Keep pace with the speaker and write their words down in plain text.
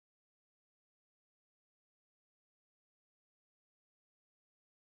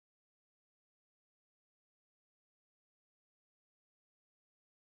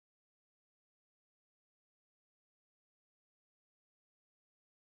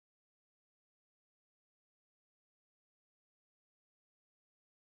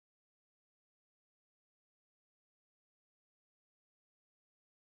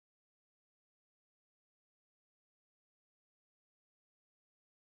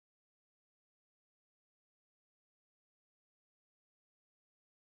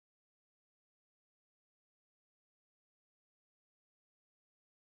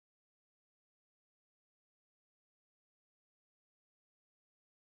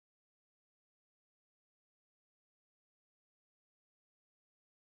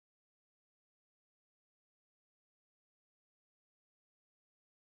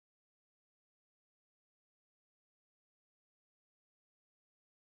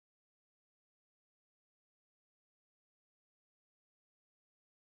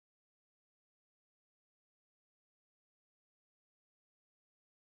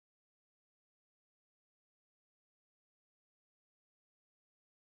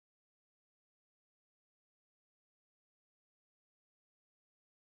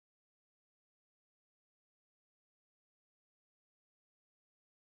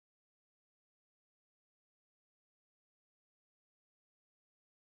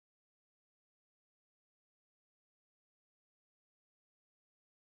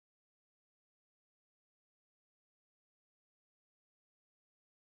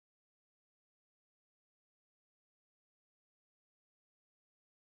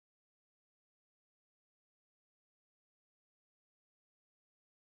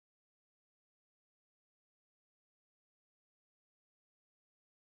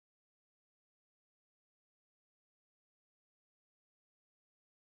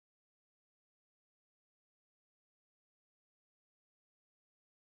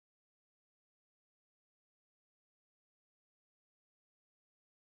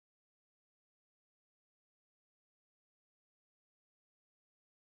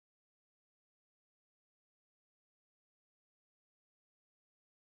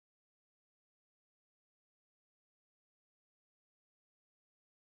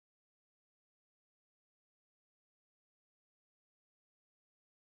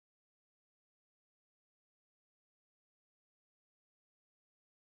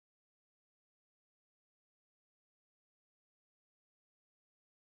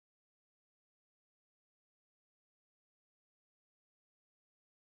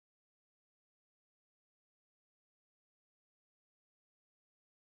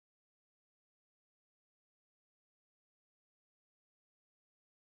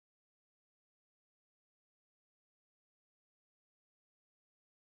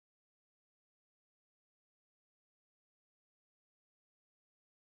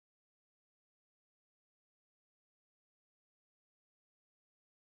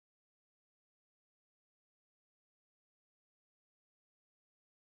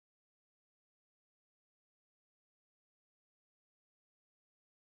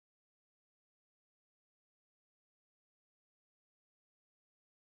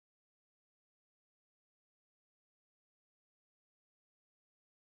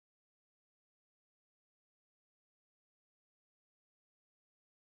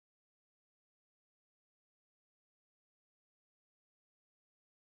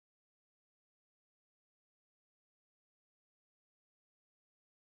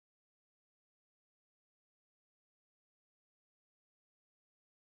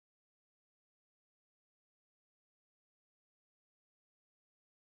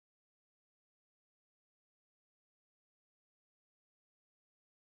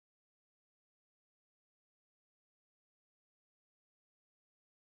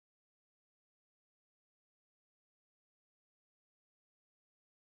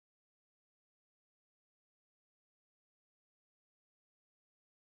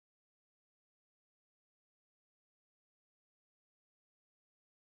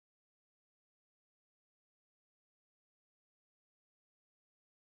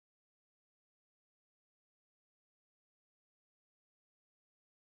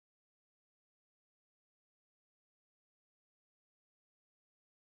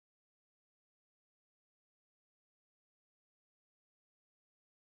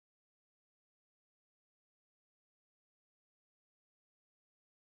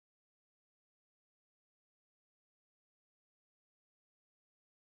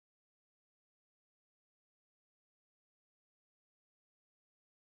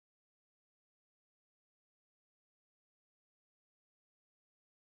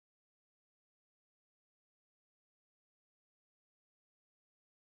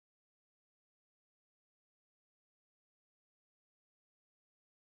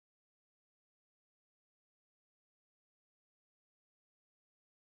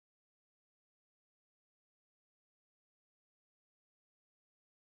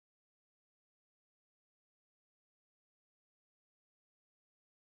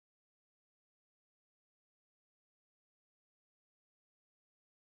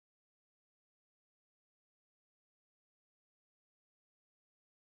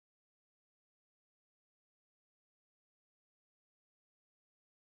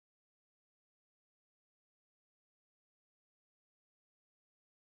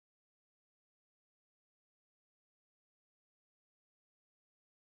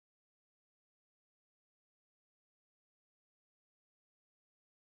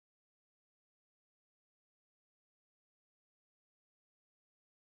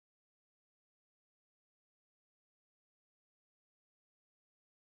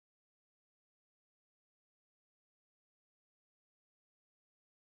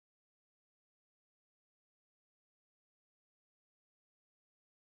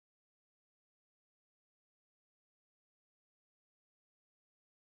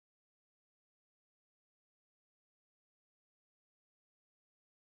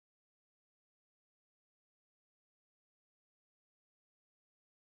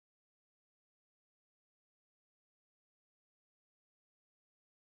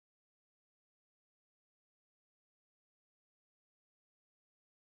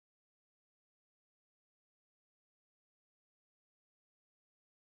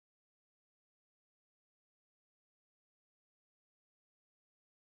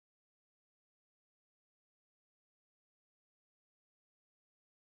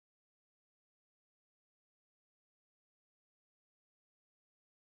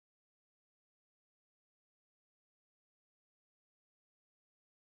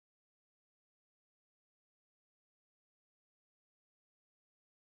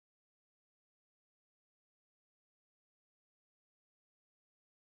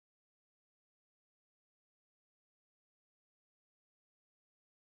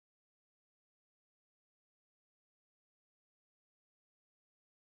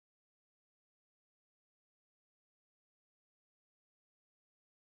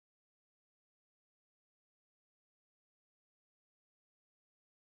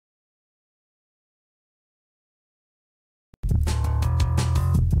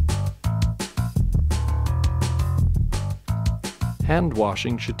Hand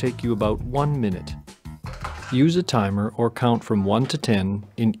washing should take you about 1 minute. Use a timer or count from 1 to 10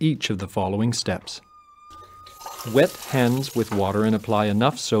 in each of the following steps. Wet hands with water and apply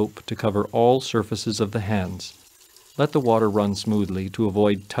enough soap to cover all surfaces of the hands. Let the water run smoothly to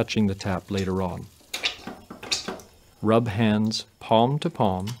avoid touching the tap later on. Rub hands palm to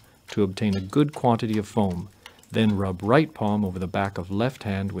palm to obtain a good quantity of foam. Then rub right palm over the back of left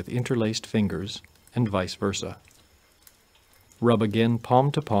hand with interlaced fingers, and vice versa. Rub again palm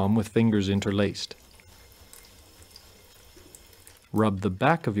to palm with fingers interlaced. Rub the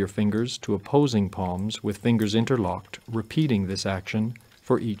back of your fingers to opposing palms with fingers interlocked, repeating this action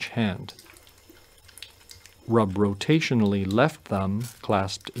for each hand. Rub rotationally left thumb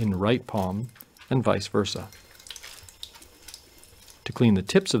clasped in right palm, and vice versa. To clean the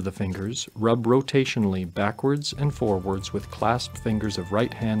tips of the fingers, rub rotationally backwards and forwards with clasped fingers of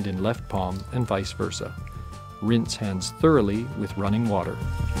right hand in left palm, and vice versa. Rinse hands thoroughly with running water.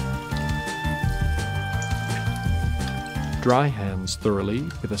 Dry hands thoroughly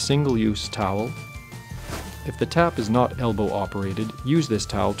with a single-use towel. If the tap is not elbow operated, use this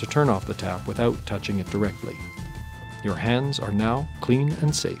towel to turn off the tap without touching it directly. Your hands are now clean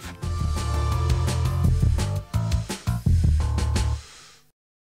and safe.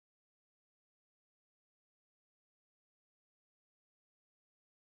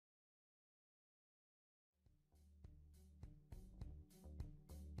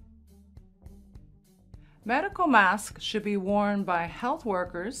 Medical masks should be worn by health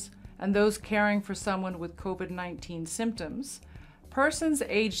workers and those caring for someone with COVID-19 symptoms, persons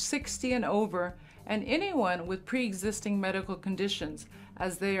aged 60 and over, and anyone with pre-existing medical conditions,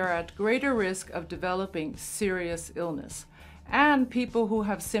 as they are at greater risk of developing serious illness, and people who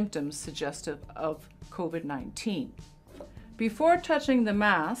have symptoms suggestive of COVID-19. Before touching the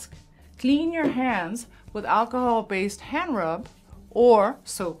mask, clean your hands with alcohol-based hand rub or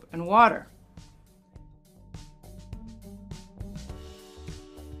soap and water.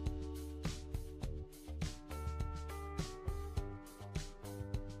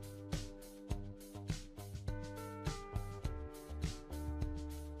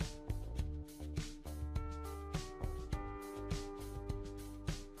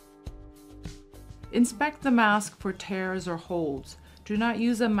 Inspect the mask for tears or holes. Do not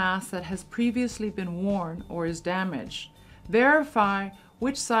use a mask that has previously been worn or is damaged. Verify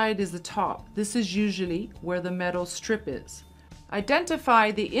which side is the top. This is usually where the metal strip is.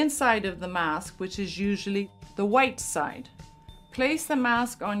 Identify the inside of the mask, which is usually the white side. Place the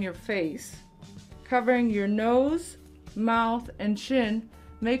mask on your face, covering your nose, mouth, and chin,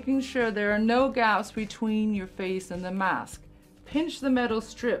 making sure there are no gaps between your face and the mask. Pinch the metal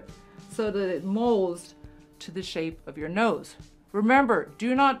strip so that it molds to the shape of your nose. Remember,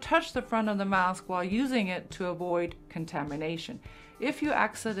 do not touch the front of the mask while using it to avoid contamination. If you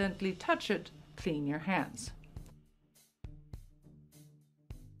accidentally touch it, clean your hands.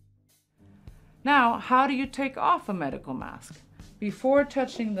 Now, how do you take off a medical mask? Before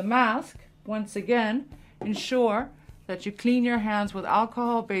touching the mask, once again, ensure that you clean your hands with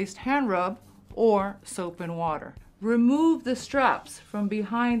alcohol-based hand rub or soap and water. Remove the straps from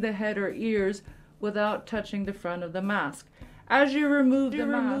behind the head or ears without touching the front of the mask. As you remove the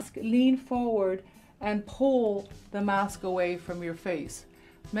mask, lean forward and pull the mask away from your face.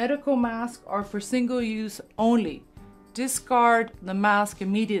 Medical masks are for single use only. Discard the mask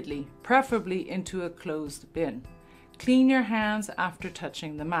immediately, preferably into a closed bin. Clean your hands after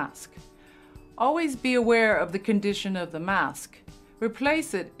touching the mask. Always be aware of the condition of the mask.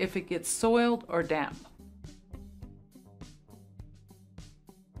 Replace it if it gets soiled or damp.